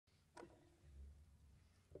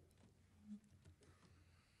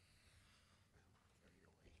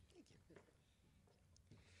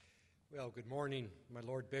Well, good morning, my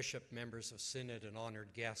Lord Bishop, members of Synod, and honored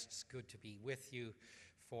guests. Good to be with you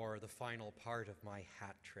for the final part of my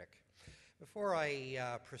hat trick. Before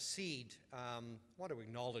I proceed, I want to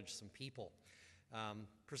acknowledge some people.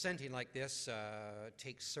 Presenting like this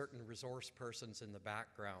takes certain resource persons in the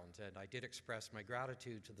background, and I did express my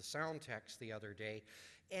gratitude to the sound techs the other day.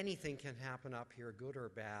 Anything can happen up here, good or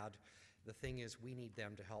bad. The thing is, we need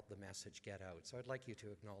them to help the message get out. So I'd like you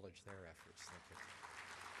to acknowledge their efforts. Thank you.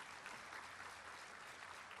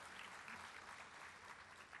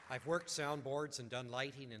 I've worked soundboards and done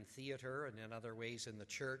lighting in theater and in other ways in the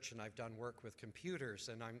church, and I've done work with computers,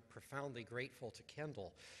 and I'm profoundly grateful to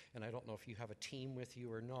Kendall. And I don't know if you have a team with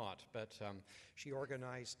you or not, but she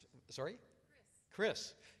organized,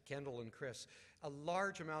 Chris, Kendall and Chris, a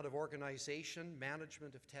large amount of organization,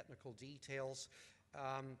 management of technical details.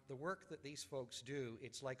 The work that these folks do,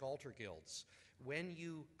 it's like altar guilds. When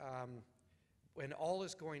all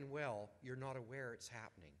is going well, you're not aware it's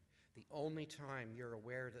happening. The only time you're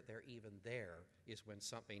aware that they're even there is when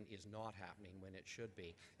something is not happening when it should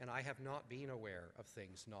be. And I have not been aware of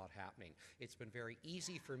things not happening. It's been very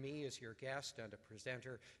easy for me as your guest and a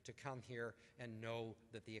presenter to come here and know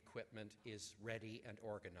that the equipment is ready and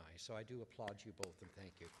organized. So I do applaud you both and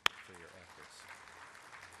thank you for your efforts.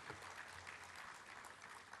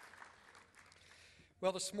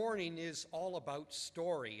 Well, this morning is all about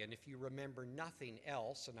story, and if you remember nothing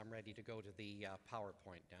else, and I'm ready to go to the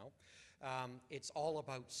PowerPoint now, it's all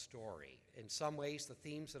about story. In some ways, the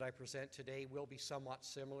themes that I present today will be somewhat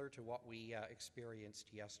similar to what we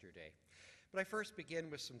experienced yesterday. But I first begin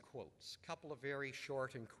with some quotes, a couple of very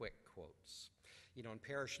short and quick quotes. You know, in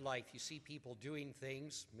parish life, you see people doing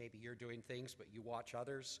things, maybe you're doing things, but you watch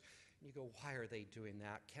others, and you go, why are they doing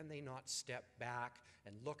that? Can they not step back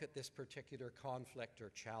and look at this particular conflict or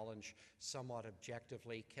challenge somewhat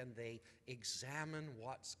objectively? Can they examine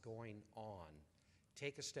what's going on?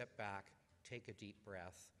 Take a step back, take a deep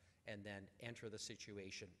breath, and then enter the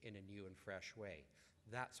situation in a new and fresh way.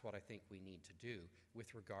 That's what I think we need to do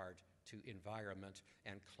with regard to environment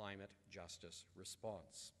and climate justice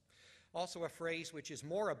response. Also a phrase which is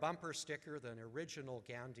more a bumper sticker than original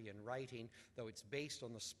Gandhian writing, though it's based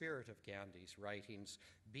on the spirit of Gandhi's writings: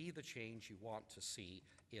 be the change you want to see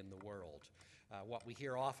in the world. What we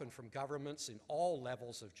hear often from governments in all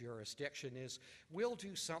levels of jurisdiction is, we'll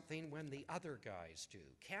do something when the other guys do.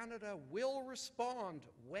 Canada will respond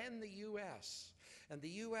when the U.S., and the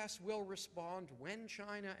U.S. will respond when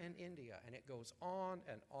China and India, and it goes on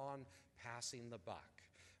and on, passing the buck.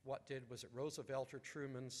 What was it Roosevelt or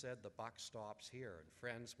Truman said? The buck stops here. And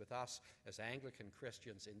friends, with us as Anglican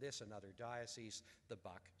Christians in this and other dioceses, the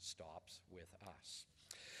buck stops with us.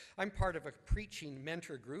 I'm part of a preaching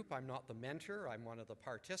mentor group. I'm not the mentor, I'm one of the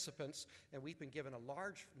participants, and we've been given a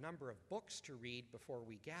large number of books to read before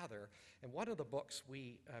we gather. And one of the books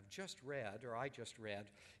we have just read, or I just read,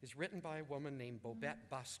 is written by a woman named Bobette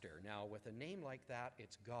Buster. Now, with a name like that,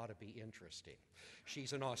 it's got to be interesting.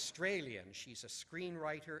 She's an Australian, she's a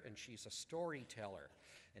screenwriter, and she's a storyteller.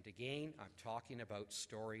 And again, I'm talking about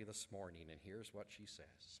story this morning, and here's what she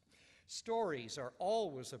says. Stories are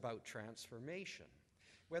always about transformation.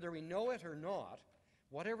 Whether we know it or not,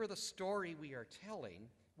 whatever the story we are telling,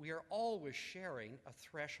 we are always sharing a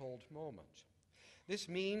threshold moment. This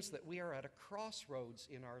means that we are at a crossroads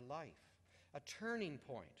in our life, a turning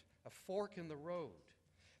point, a fork in the road.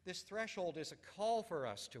 This threshold is a call for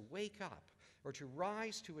us to wake up or to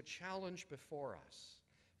rise to a challenge before us.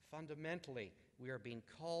 Fundamentally, we are being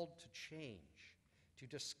called to change, to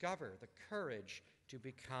discover the courage to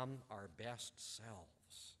become our best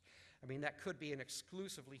selves. I mean, that could be an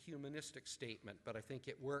exclusively humanistic statement, but I think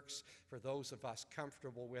it works for those of us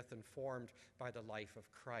comfortable with and formed by the life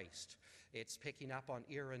of Christ. It's picking up on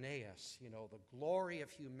Irenaeus, you know, the glory of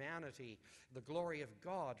humanity, the glory of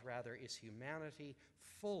God, rather, is humanity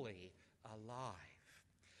fully alive.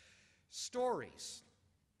 Stories.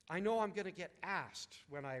 I know I'm going to get asked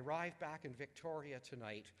when I arrive back in Victoria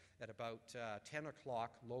tonight at about 10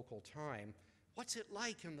 o'clock local time, what's it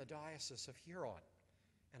like in the Diocese of Huron?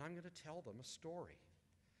 And I'm going to tell them a story.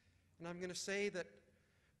 And I'm going to say that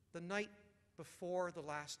the night before the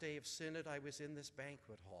last day of Synod, I was in this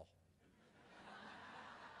banquet hall.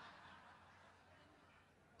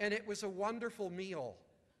 And it was a wonderful meal.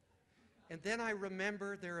 And then I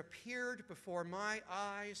remember there appeared before my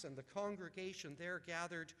eyes and the congregation there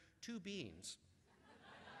gathered two beings.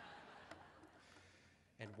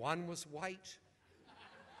 And one was white,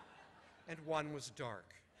 and one was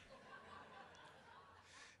dark.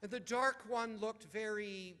 And the dark one looked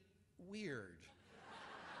very weird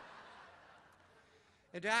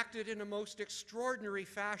and acted in a most extraordinary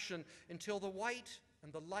fashion until the white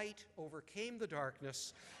and the light overcame the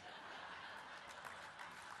darkness.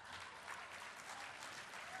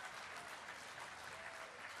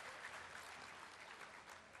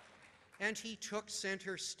 And he took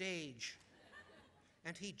center stage,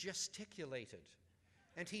 and he gesticulated,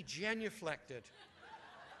 and he genuflected,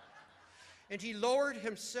 and he lowered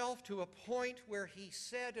himself to a point where he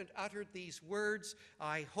said and uttered these words,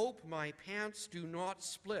 "I hope my pants do not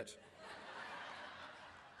split."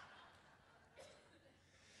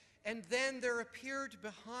 And then there appeared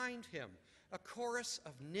behind him a chorus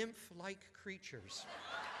of nymph-like creatures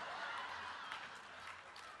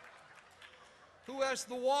who, as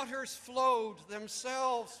the waters flowed,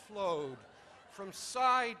 themselves flowed from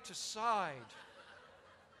side to side.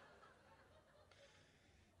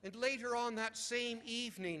 And later on that same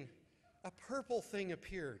evening, a purple thing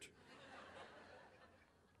appeared.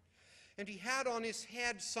 And he had on his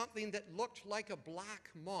head something that looked like a black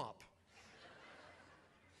mop.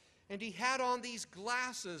 And he had on these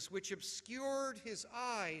glasses which obscured his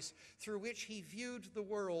eyes, through which he viewed the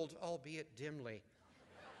world, albeit dimly.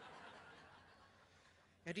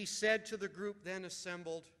 And he said to the group then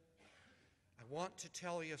assembled, "I want to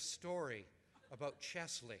tell you a story about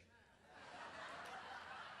Chesley."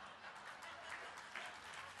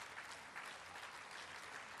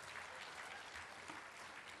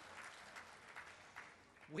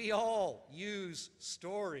 We all use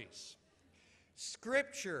stories.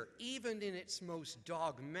 Scripture, even in its most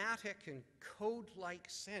dogmatic and code-like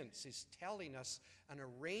sense, is telling us an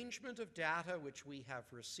arrangement of data which we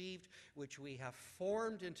have received, which we have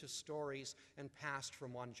formed into stories and passed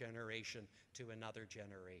from one generation to another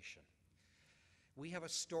generation. We have a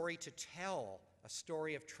story to tell, a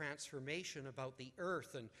story of transformation about the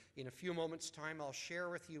earth, and in a few moments' time I'll share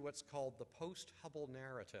with you what's called the post-Hubble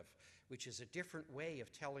narrative, which is a different way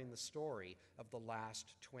of telling the story of the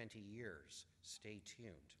last 20 years. Stay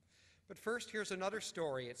tuned. But first, here's another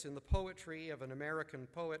story. It's in the poetry of an American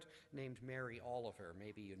poet named Mary Oliver.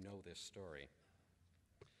 Maybe you know this story.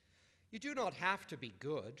 You do not have to be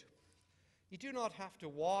good. You do not have to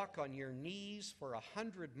walk on your knees for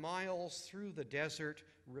 100 miles through the desert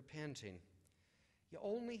repenting. You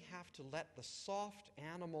only have to let the soft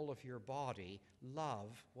animal of your body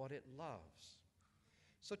love what it loves.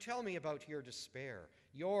 So tell me about your despair,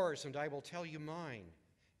 yours, and I will tell you mine.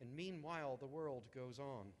 And meanwhile, the world goes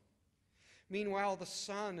on. Meanwhile, the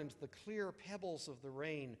sun and the clear pebbles of the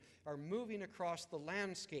rain are moving across the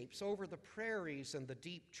landscapes, over the prairies and the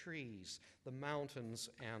deep trees, the mountains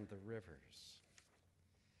and the rivers.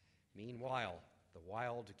 Meanwhile, the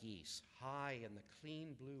wild geese, high in the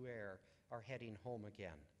clean blue air, are heading home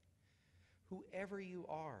again. Whoever you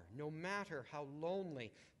are, no matter how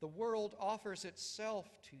lonely, the world offers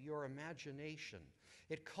itself to your imagination.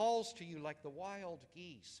 It calls to you like the wild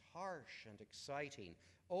geese, harsh and exciting,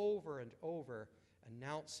 over and over,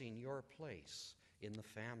 announcing your place in the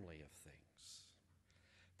family of things.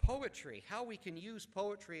 Poetry, how we can use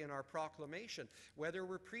poetry in our proclamation, whether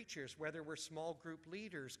we're preachers, whether we're small group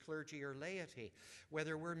leaders, clergy or laity,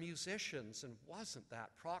 whether we're musicians. And wasn't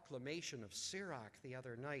that proclamation of Sirach the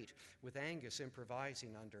other night with Angus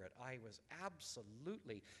improvising under it? I was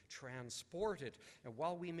absolutely transported. And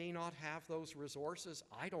while we may not have those resources,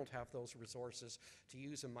 I don't have those resources to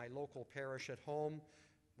use in my local parish at home.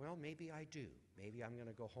 Well, maybe I do. Maybe I'm going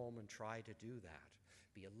to go home and try to do that.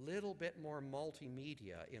 Be a little bit more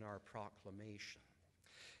multimedia in our proclamation.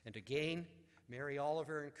 And again, Mary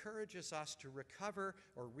Oliver encourages us to recover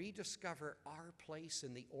or rediscover our place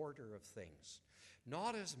in the order of things.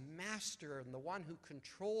 Not as master and the one who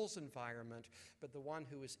controls environment, but the one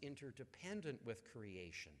who is interdependent with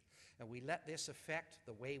creation. And we let this affect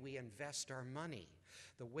the way we invest our money,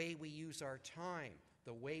 the way we use our time,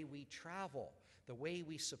 the way we travel, the way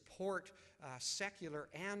we support secular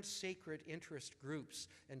and sacred interest groups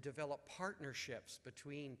and develop partnerships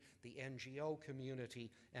between the NGO community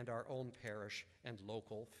and our own parish and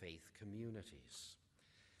local faith communities.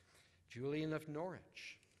 Julian of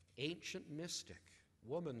Norwich, ancient mystic,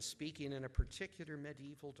 woman speaking in a particular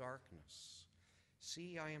medieval darkness.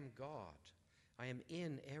 See, I am God. I am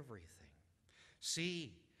in everything.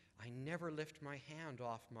 See, I never lift my hand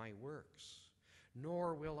off my works,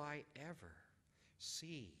 nor will I ever.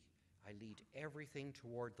 See, I lead everything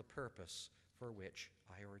toward the purpose for which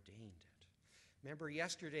I ordained it. Remember,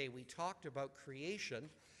 yesterday we talked about creation,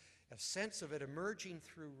 a sense of it emerging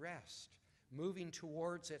through rest, moving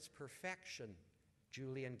towards its perfection.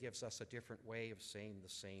 Julian gives us a different way of saying the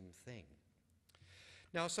same thing.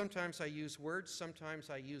 Now, sometimes I use words,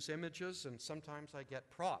 sometimes I use images, and sometimes I get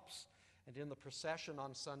props. And in the procession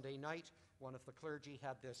on Sunday night, one of the clergy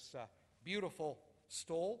had this beautiful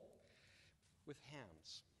stole. with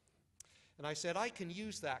hands. And I said, I can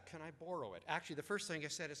use that. Can I borrow it? Actually, the first thing I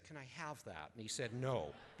said is, can I have that? And he said,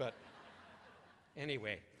 no. But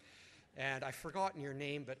anyway, and I've forgotten your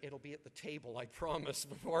name, but it'll be at the table, I promise,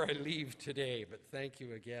 before I leave today. But thank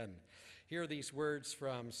you again. Hear these words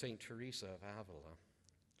from St. Teresa of Avila.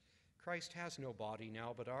 Christ has no body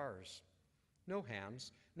now but ours, no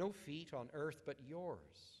hands, no feet on earth but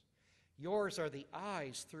yours. Yours are the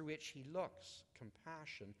eyes through which he looks,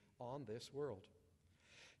 compassion on this world.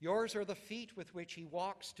 Yours are the feet with which he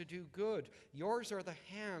walks to do good. Yours are the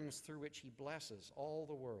hands through which he blesses all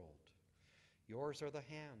the world. Yours are the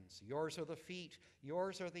hands, yours are the feet,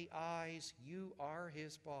 yours are the eyes, you are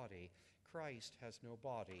his body. Christ has no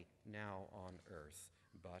body now on earth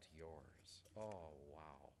but yours. Oh,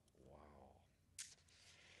 wow, wow.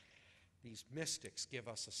 These mystics give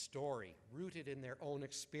us a story rooted in their own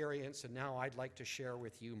experience, and now I'd like to share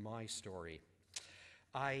with you my story.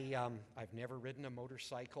 I've never ridden a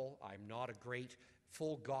motorcycle. I'm not a great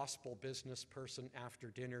full gospel business person after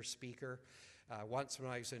dinner speaker. Once when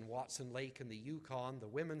I was in Watson Lake in the Yukon, the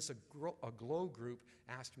Women's Aglow group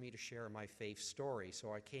asked me to share my faith story,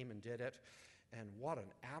 so I came and did it, and what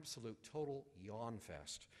an absolute total yawn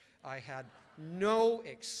fest. I had no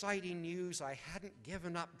exciting news. I hadn't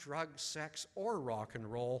given up drugs, sex, or rock and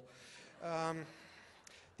roll.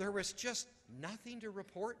 There was just nothing to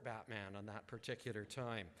report, Batman, on that particular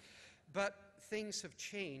time. But things have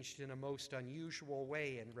changed in a most unusual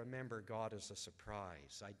way, and remember, God is a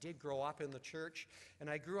surprise. I did grow up in the church, and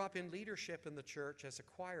I grew up in leadership in the church as a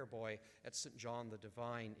choir boy at St. John the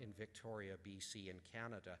Divine in Victoria, BC in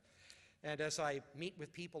Canada. And as I meet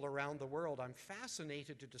with people around the world, I'm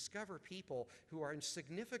fascinated to discover people who are in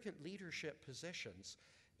significant leadership positions.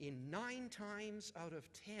 In 9 times out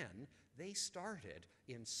of 10, they started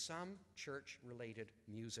in some church-related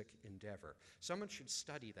music endeavor. Someone should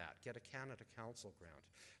study that, get a Canada Council grant.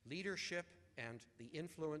 Leadership and the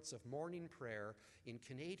influence of morning prayer in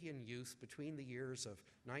Canadian youth between the years of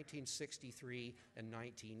 1963 and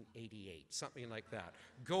 1988, something like that.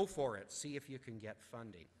 Go for it, see if you can get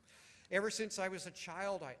funding. Ever since I was a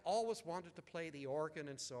child, I always wanted to play the organ,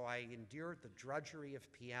 and so I endured the drudgery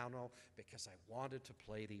of piano because I wanted to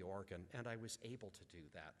play the organ, and I was able to do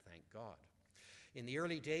that, thank God. In the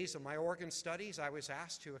early days of my organ studies, I was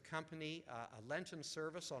asked to accompany a Lenten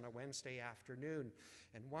service on a Wednesday afternoon,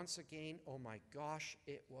 and once again, oh my gosh,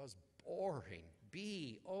 it was boring.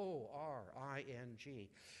 B-O-R-I-N-G.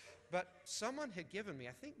 But someone had given me,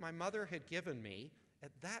 I think my mother had given me,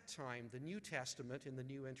 at that time, the New Testament in the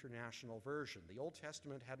New International Version. The Old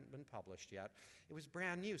Testament hadn't been published yet. It was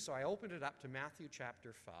brand new, so I opened it up to Matthew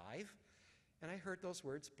chapter 5, and I heard those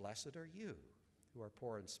words, "Blessed are you who are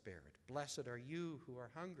poor in spirit. Blessed are you who are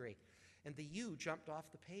hungry." And the "you" jumped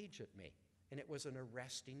off the page at me, and it was an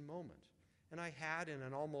arresting moment. And I had, in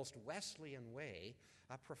an almost Wesleyan way,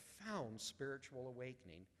 a profound spiritual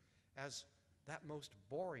awakening as that most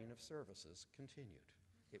boring of services continued.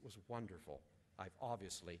 It was wonderful. I've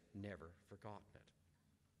obviously never forgotten it.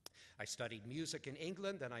 I studied music in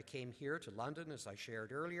England, then I came here to London, as I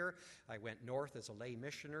shared earlier. I went north as a lay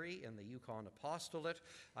missionary in the Yukon Apostolate.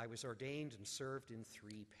 I was ordained and served in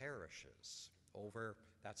 3 parishes.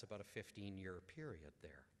 That's about a 15-year period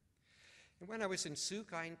there. And when I was in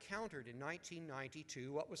Souk, I encountered in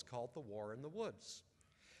 1992 what was called the War in the Woods.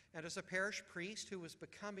 And as a parish priest who was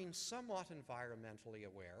becoming somewhat environmentally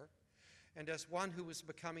aware, and as one who was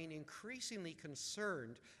becoming increasingly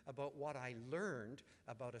concerned about what I learned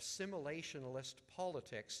about assimilationalist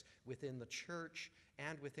politics within the church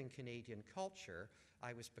and within Canadian culture,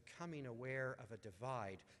 I was becoming aware of a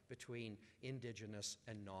divide between Indigenous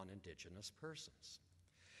and non-Indigenous persons.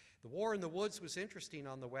 The War in the Woods was interesting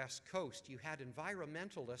on the West Coast. You had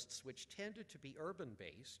environmentalists, which tended to be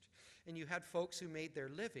urban-based, and you had folks who made their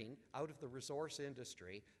living out of the resource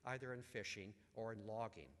industry, either in fishing or in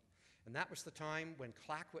logging. And that was the time when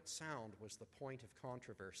Clayoquot Sound was the point of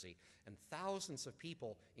controversy, and thousands of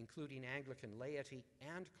people, including Anglican laity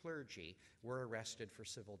and clergy, were arrested for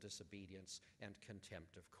civil disobedience and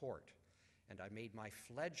contempt of court. And I made my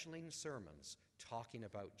fledgling sermons talking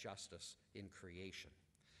about justice in creation.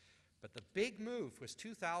 But the big move was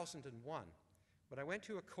 2001, when I went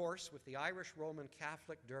to a course with the Irish Roman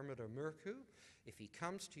Catholic Dermot O'Murcu. If he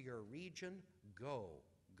comes to your region, go,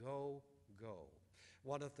 go, go.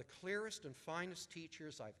 One of the clearest and finest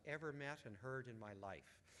teachers I've ever met and heard in my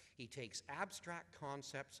life. He takes abstract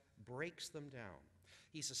concepts, breaks them down.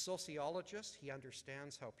 He's a sociologist. He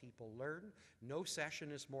understands how people learn. No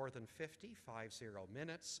session is more than 50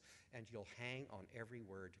 minutes, and you'll hang on every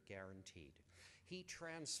word, guaranteed. He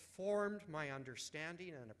transformed my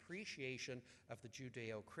understanding and appreciation of the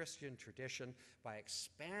Judeo-Christian tradition by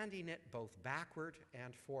expanding it both backward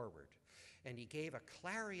and forward. And he gave a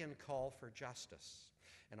clarion call for justice.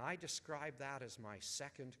 And I describe that as my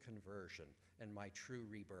second conversion and my true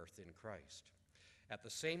rebirth in Christ. At the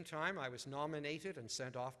same time, I was nominated and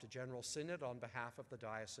sent off to General Synod on behalf of the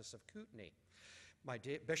Diocese of Kootenay.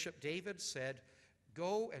 Bishop David said,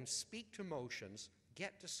 "Go and speak to motions,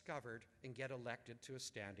 get discovered, and get elected to a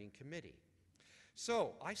standing committee."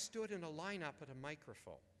 So I stood in a lineup at a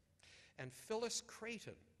microphone, and Phyllis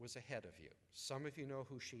Creighton was ahead of you. Some of you know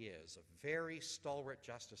who she is, a very stalwart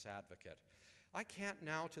justice advocate. I can't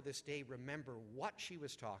now to this day remember what she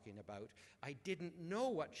was talking about. I didn't know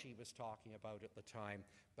what she was talking about at the time,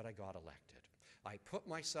 but I got elected. I put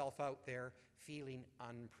myself out there feeling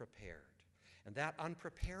unprepared. And that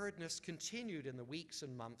unpreparedness continued in the weeks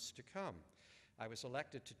and months to come. I was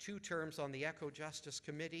elected to 2 terms on the Eco Justice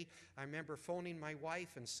Committee. I remember phoning my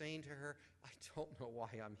wife and saying to her, "I don't know why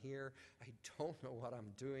I'm here. I don't know what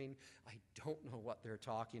I'm doing. I don't know what they're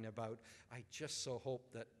talking about. I just so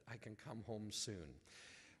hope that I can come home soon."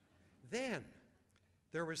 Then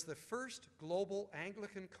there was the first Global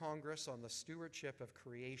Anglican Congress on the Stewardship of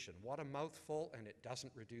Creation. What a mouthful, and it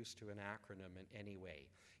doesn't reduce to an acronym in any way.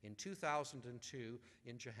 In 2002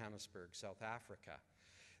 in Johannesburg, South Africa.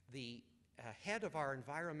 The head of our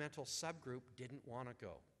environmental subgroup didn't want to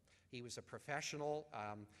go. He was a professional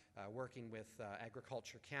working with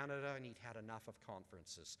Agriculture Canada, and he'd had enough of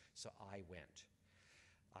conferences, so I went.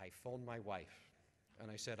 I phoned my wife, and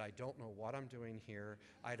I said, "I don't know what I'm doing here.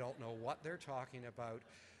 I don't know what they're talking about.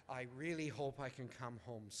 I really hope I can come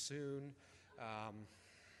home soon."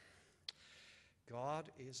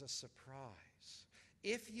 God is a surprise.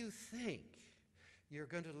 If you think you're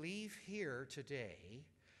going to leave here today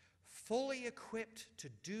fully equipped to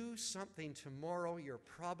do something tomorrow, you're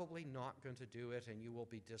probably not going to do it, and you will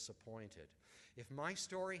be disappointed. If my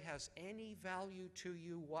story has any value to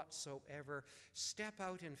you whatsoever, step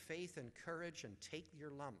out in faith and courage and take your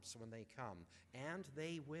lumps when they come, and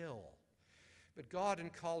they will. But God, in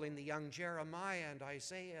calling the young Jeremiah and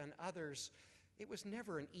Isaiah and others, it was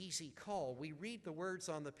never an easy call. We read the words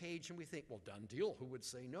on the page and we think, well, done deal, who would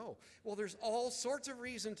say no? Well, there's all sorts of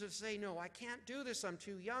reason to say no. I can't do this, I'm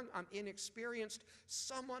too young, I'm inexperienced,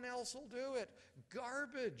 someone else will do it.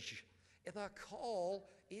 Garbage. The call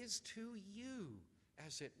is to you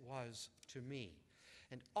as it was to me.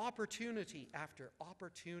 And opportunity after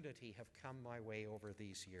opportunity have come my way over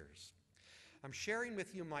these years. I'm sharing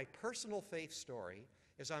with you my personal faith story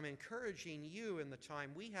as I'm encouraging you in the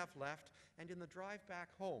time we have left and in the drive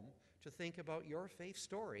back home to think about your faith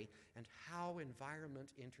story and how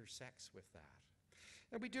environment intersects with that.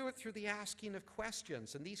 And we do it through the asking of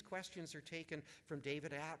questions, and these questions are taken from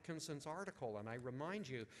David Atkinson's article, and I remind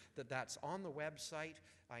you that that's on the website.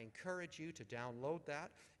 I encourage you to download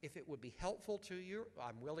that. If it would be helpful to you,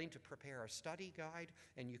 I'm willing to prepare a study guide,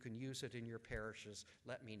 and you can use it in your parishes.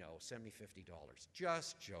 Let me know. Send me $50.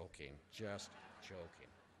 Just joking. Just joking.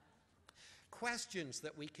 Questions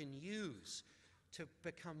that we can use to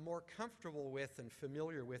become more comfortable with and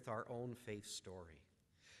familiar with our own faith story.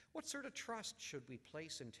 What sort of trust should we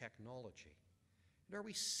place in technology? And are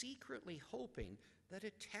we secretly hoping that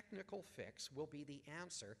a technical fix will be the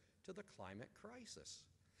answer to the climate crisis?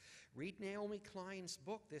 Read Naomi Klein's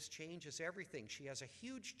book, This Changes Everything. She has a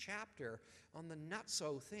huge chapter on the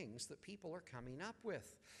nutso things that people are coming up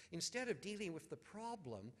with. Instead of dealing with the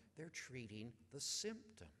problem, they're treating the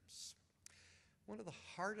symptoms. One of the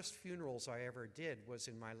hardest funerals I ever did was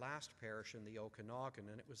in my last parish in the Okanagan,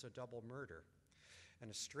 and it was a double murder. An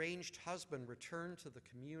estranged husband returned to the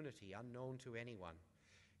community unknown to anyone.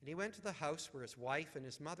 And he went to the house where his wife and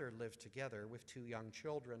his mother lived together with 2 young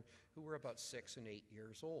children who were about 6 and 8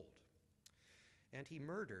 years old. And he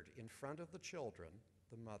murdered in front of the children,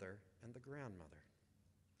 the mother and the grandmother.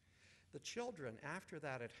 The children, after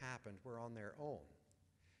that had happened, were on their own.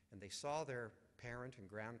 And they saw their parent and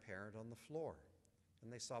grandparent on the floor.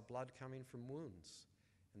 And they saw blood coming from wounds.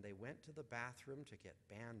 And they went to the bathroom to get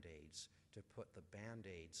Band-Aids to put the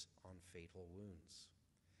Band-Aids on fatal wounds.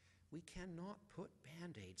 We cannot put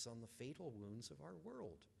Band-Aids on the fatal wounds of our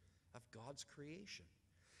world, of God's creation.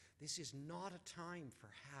 This is not a time for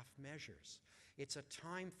half measures. It's a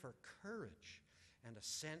time for courage and a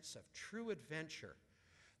sense of true adventure,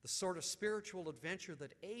 the sort of spiritual adventure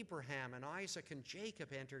that Abraham and Isaac and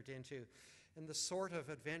Jacob entered into, and the sort of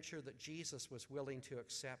adventure that Jesus was willing to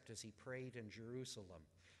accept as he prayed in Jerusalem.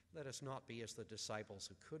 Let us not be as the disciples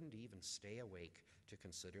who couldn't even stay awake to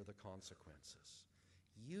consider the consequences.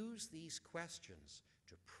 Use these questions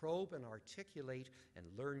to probe and articulate and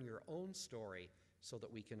learn your own story so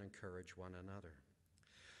that we can encourage one another.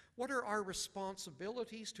 What are our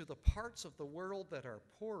responsibilities to the parts of the world that are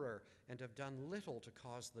poorer and have done little to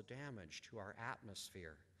cause the damage to our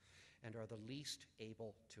atmosphere and are the least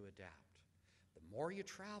able to adapt? The more you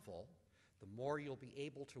travel, the more you'll be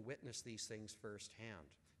able to witness these things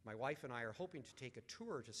firsthand. My wife and I are hoping to take a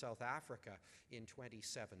tour to South Africa in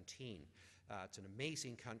 2017. It's an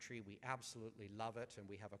amazing country. We absolutely love it, and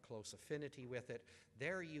we have a close affinity with it.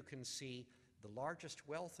 There you can see the largest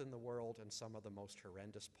wealth in the world and some of the most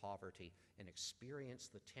horrendous poverty, and experience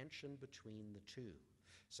the tension between the two.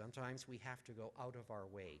 Sometimes we have to go out of our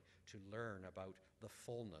way to learn about the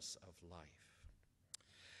fullness of life.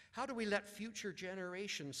 How do we let future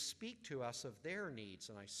generations speak to us of their needs?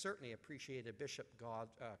 And I certainly appreciated Bishop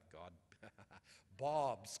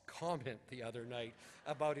Bob's comment the other night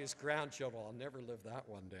about his grandchildren. I'll never live that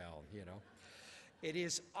one down, you know. It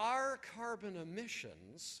is our carbon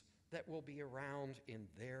emissions that will be around in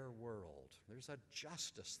their world. There's a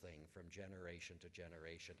justice thing from generation to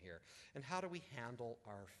generation here. And how do we handle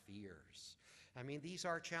our fears? I mean, these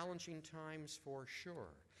are challenging times for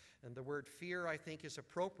sure. And the word fear, I think, is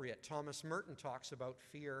appropriate. Thomas Merton talks about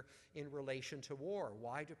fear in relation to war.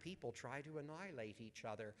 Why do people try to annihilate each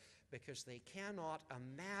other? Because they cannot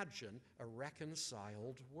imagine a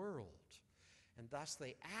reconciled world. And thus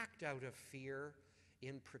they act out of fear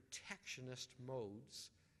in protectionist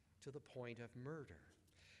modes to the point of murder.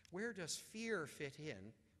 Where does fear fit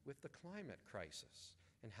in with the climate crisis?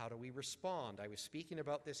 And how do we respond? I was speaking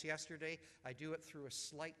about this yesterday. I do it through a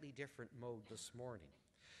slightly different mode this morning.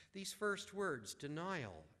 These first words,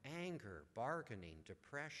 denial, anger, bargaining,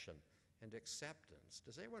 depression, and acceptance.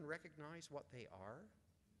 Does anyone recognize what they are?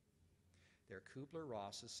 They're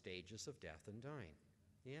Kubler-Ross's stages of death and dying.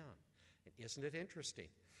 Yeah, and isn't it interesting?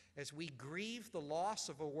 As we grieve the loss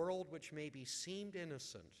of a world which maybe seemed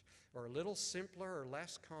innocent or a little simpler or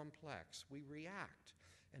less complex, we react.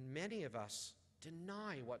 And many of us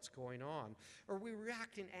deny what's going on, or we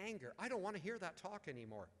react in anger. I don't want to hear that talk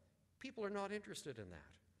anymore. People are not interested in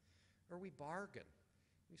that. Or we bargain.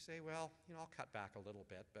 We say, well, I'll cut back a little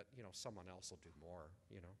bit, but, someone else will do more,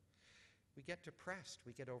 We get depressed.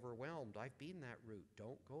 We get overwhelmed. I've been that route.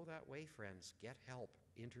 Don't go that way, friends. Get help.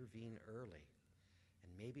 Intervene early.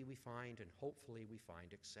 And maybe we find, and hopefully we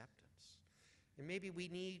find, acceptance. And maybe we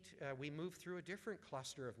move through a different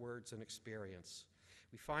cluster of words and experience.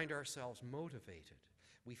 We find ourselves motivated.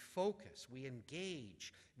 We focus, we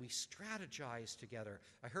engage, we strategize together.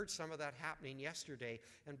 I heard some of that happening yesterday.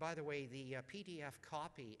 And by the way, the PDF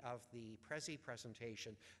copy of the Prezi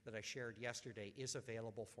presentation that I shared yesterday is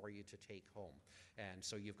available for you to take home. And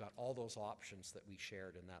so you've got all those options that we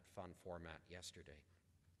shared in that fun format yesterday.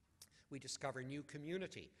 We discover new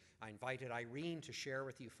community. I invited Irene to share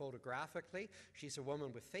with you photographically. She's a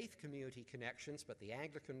woman with faith community connections, but the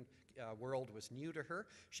Anglican world was new to her.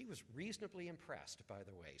 She was reasonably impressed, by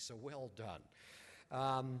the way, so well done.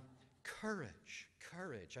 Courage.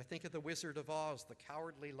 I think of the Wizard of Oz, the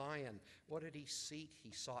Cowardly Lion. What did he seek?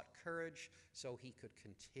 He sought courage so he could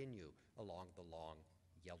continue along the long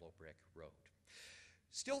yellow brick road.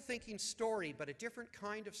 Still thinking story, but a different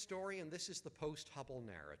kind of story, and this is the post-Hubble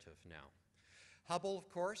narrative now. Hubble, of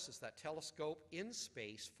course, is that telescope in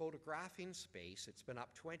space, photographing space. It's been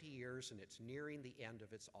up 20 years, and it's nearing the end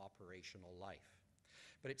of its operational life.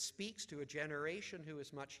 But it speaks to a generation who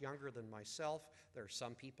is much younger than myself. There are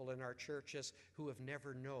some people in our churches who have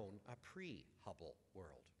never known a pre-Hubble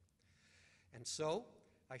world. And so,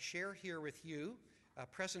 I share here with you a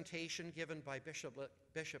presentation given by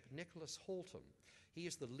Bishop Nicholas Holtom. He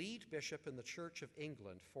is the lead bishop in the Church of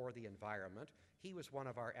England for the environment. He was one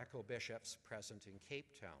of our echo bishops present in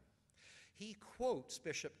Cape Town. He quotes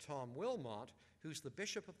Bishop Tom Wilmot, who's the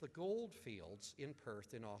Bishop of the Goldfields in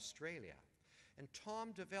Perth in Australia. And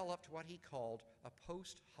Tom developed what he called a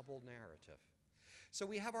post-Hubble narrative. So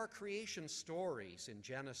we have our creation stories in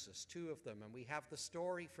Genesis, 2 of them, and we have the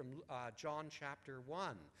story from John chapter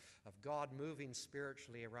 1 of God moving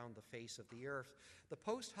spiritually around the face of the earth. The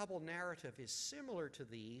post-Hubble narrative is similar to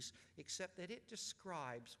these, except that it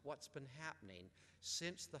describes what's been happening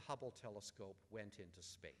since the Hubble telescope went into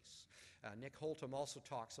space. Nick Holtom also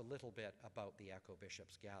talks a little bit about the Echo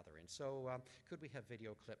Bishops Gathering. So could we have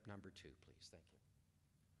video clip number 2, please? Thank you.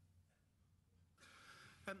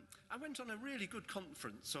 I went on a really good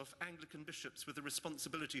conference of Anglican bishops with a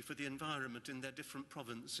responsibility for the environment in their different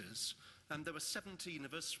provinces. There were 17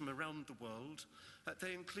 of us from around the world.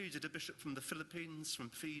 They included a bishop from the Philippines, from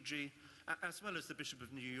Fiji, as well as the Bishop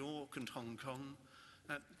of New York and Hong Kong.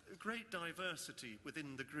 Great diversity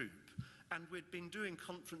within the group. And we'd been doing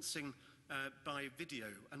conferencing by video,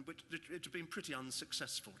 and which it had been pretty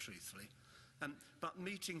unsuccessful, truthfully. But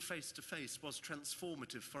meeting face to face was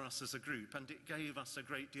transformative for us as a group, and it gave us a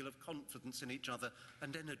great deal of confidence in each other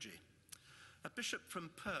and energy. A bishop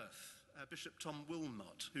from Perth, Bishop Tom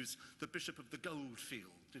Wilmot, who's the Bishop of the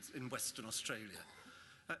Goldfield in Western Australia,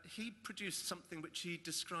 he produced something which he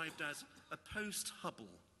described as a post-Hubble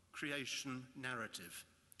creation narrative.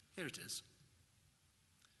 Here it is.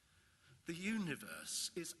 The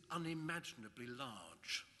universe is unimaginably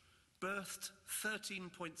large, birthed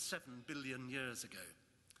 13.7 billion years ago.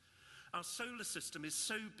 Our solar system is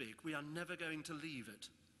so big we are never going to leave it.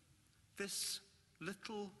 This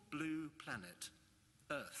little blue planet,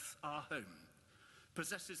 Earth, our home,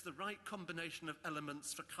 possesses the right combination of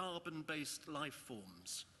elements for carbon-based life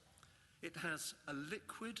forms. It has a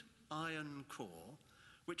liquid iron core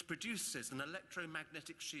which produces an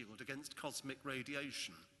electromagnetic shield against cosmic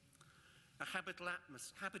radiation. A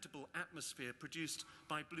habitable atmosphere produced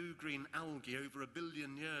by blue-green algae over 1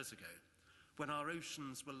 billion years ago, when our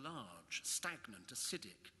oceans were large, stagnant,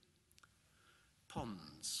 acidic.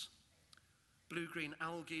 Ponds. Blue-green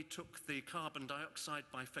algae took the carbon dioxide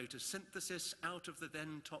by photosynthesis out of the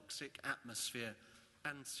then toxic atmosphere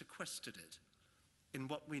and sequestered it in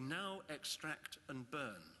what we now extract and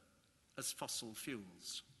burn as fossil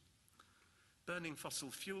fuels. Burning fossil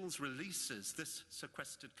fuels releases this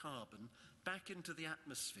sequestered carbon back into the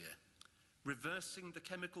atmosphere, reversing the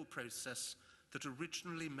chemical process that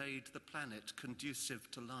originally made the planet conducive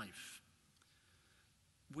to life.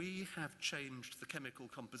 We have changed the chemical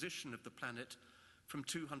composition of the planet from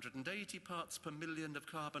 280 parts per million of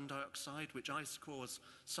carbon dioxide, which ice cores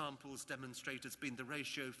samples demonstrate has been the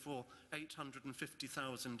ratio for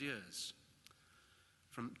 850,000 years,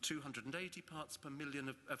 from 280 parts per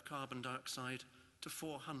million of carbon dioxide to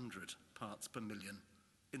 400 parts per million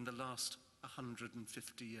in the last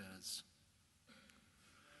 150 years.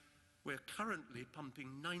 We're currently pumping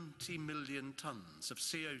 90 million tons of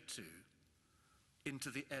CO2 into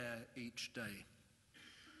the air each day.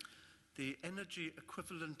 The energy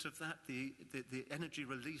equivalent of that, the energy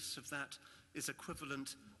release of that, is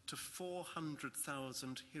equivalent to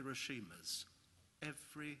 400,000 Hiroshimas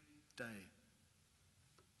every day.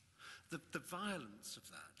 The violence of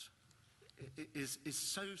that is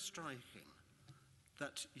so striking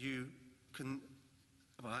that you can,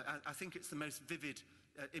 well, I think it's the most vivid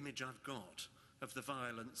image I've got of the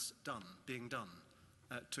violence being done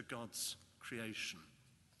to God's creation.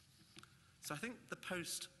 So I think the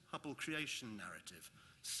post-Hubble creation narrative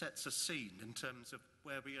sets a scene in terms of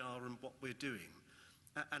where we are and what we're doing,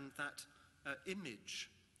 and that image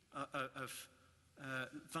of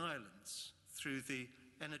violence through the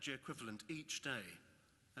energy equivalent each day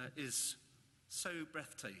is so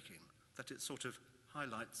breathtaking that it sort of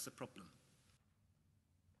highlights the problem.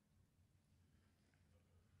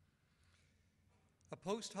 A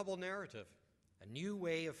post-Hubble narrative, a new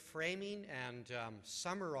way of framing and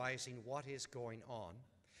summarizing what is going on,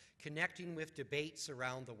 connecting with debates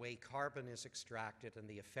around the way carbon is extracted and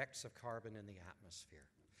the effects of carbon in the atmosphere.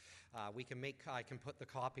 I can put the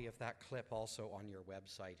copy of that clip also on your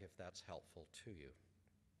website if that's helpful to you.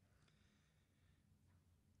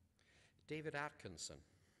 David Atkinson.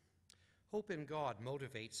 Hope in God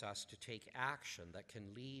motivates us to take action that can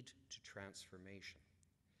lead to transformation.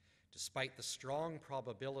 Despite the strong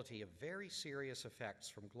probability of very serious effects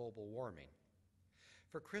from global warming,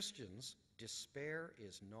 for Christians, despair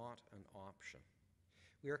is not an option.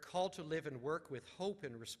 We are called to live and work with hope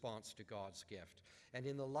in response to God's gift, and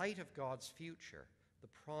in the light of God's future, the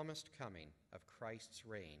promised coming of Christ's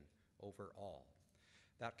reign over all.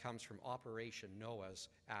 That comes from Operation Noah's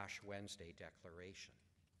Ash Wednesday declaration.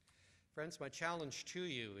 Friends, my challenge to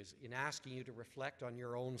you is, in asking you to reflect on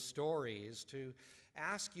your own story, is to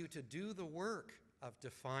ask you to do the work of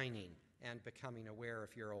defining and becoming aware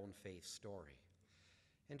of your own faith story.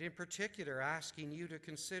 And in particular, asking you to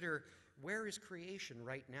consider, where is creation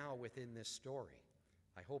right now within this story?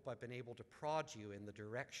 I hope I've been able to prod you in the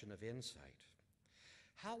direction of insight.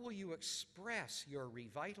 How will you express your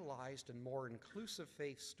revitalized and more inclusive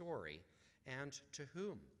faith story, and to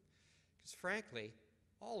whom? Because frankly,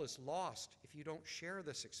 all is lost if you don't share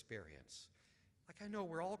this experience. Like, I know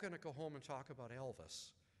we're all going to go home and talk about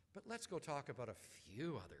Elvis, but let's go talk about a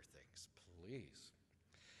few other things, please.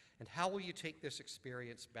 And how will you take this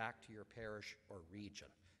experience back to your parish or region?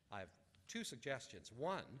 I have two suggestions.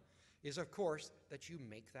 One is, of course, that you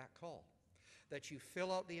make that call, that you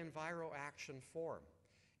fill out the Enviro Action form.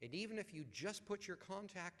 And even if you just put your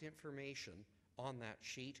contact information on that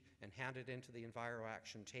sheet and hand it into the Enviro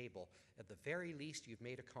Action table. At the very least, you've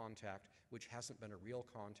made a contact which hasn't been a real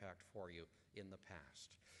contact for you in the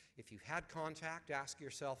past. If you've had contact, ask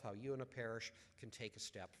yourself how you in a parish can take a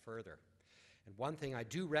step further. And one thing I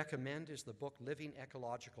do recommend is the book Living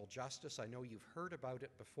Ecological Justice. I know you've heard about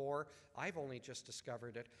it before. I've only just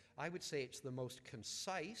discovered it. I would say it's the most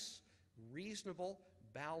concise, reasonable,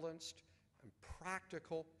 balanced, and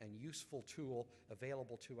practical and useful tool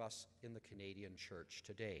available to us in the Canadian Church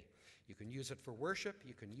today. You can use it for worship,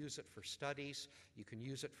 you can use it for studies, you can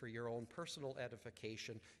use it for your own personal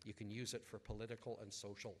edification, you can use it for political and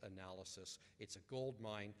social analysis. It's a gold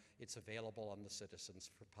mine. It's available on the Citizens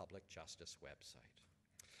for Public Justice website.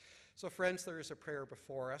 So friends, there is a prayer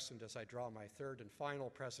before us, and as I draw my third and final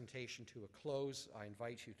presentation to a close, I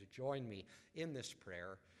invite you to join me in this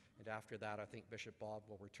prayer. And after that, I think Bishop Bob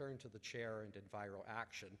will return to the chair and Enviro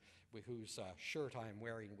Action, whose shirt I am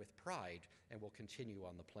wearing with pride, and will continue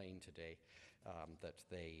on the plane today.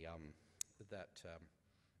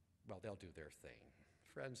 They'll do their thing.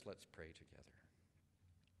 Friends, let's pray together.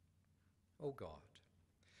 O God,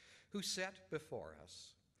 who set before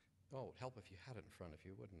us, oh, it'd help if you had it in front of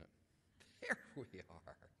you, wouldn't it? There we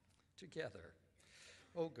are, together.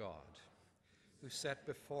 O God, who set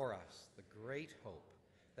before us the great hope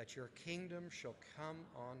that your kingdom shall come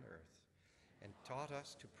on earth, and taught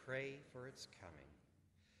us to pray for its coming.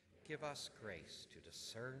 Give us grace to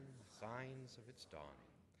discern the signs of its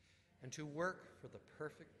dawning, and to work for the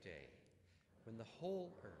perfect day when the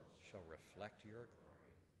whole earth shall reflect your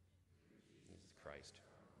glory. Jesus Christ.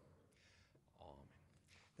 Amen.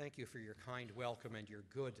 Thank you for your kind welcome and your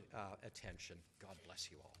good attention. God bless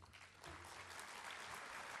you all.